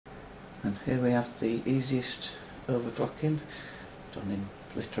And here we have the easiest overclocking, done in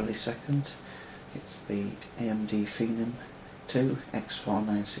literally seconds. It's the AMD Phenom II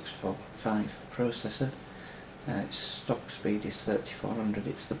X49645 processor. Its stock speed is 3400,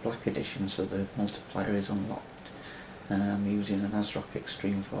 it's the black edition, so the multiplier is unlocked. I'm using an AsRock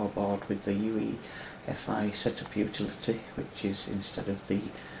Extreme 4 board with the UEFI Setup Utility, which is instead of the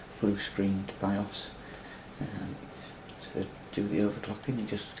blue screened BIOS. To do the overclocking, you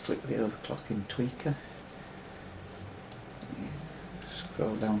just click the overclocking tweaker.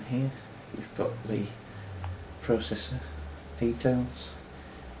 Scroll down here, you've got the processor details,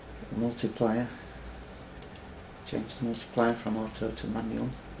 the multiplier. Change the multiplier from auto to manual.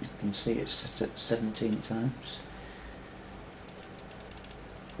 You can see it's set at 17 times.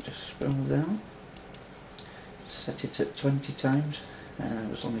 Just scroll down, set it at 20 times,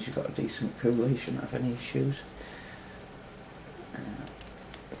 as long as you've got a decent cooler you shouldn't have any issues.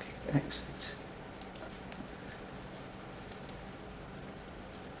 Click exit.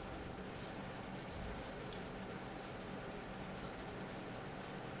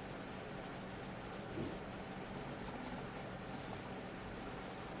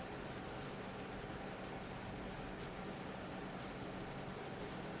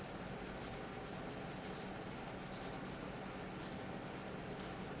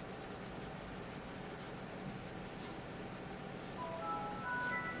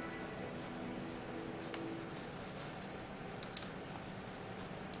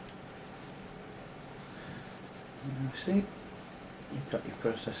 You see, you've got your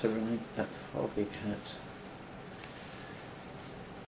processor running at 4 GHz.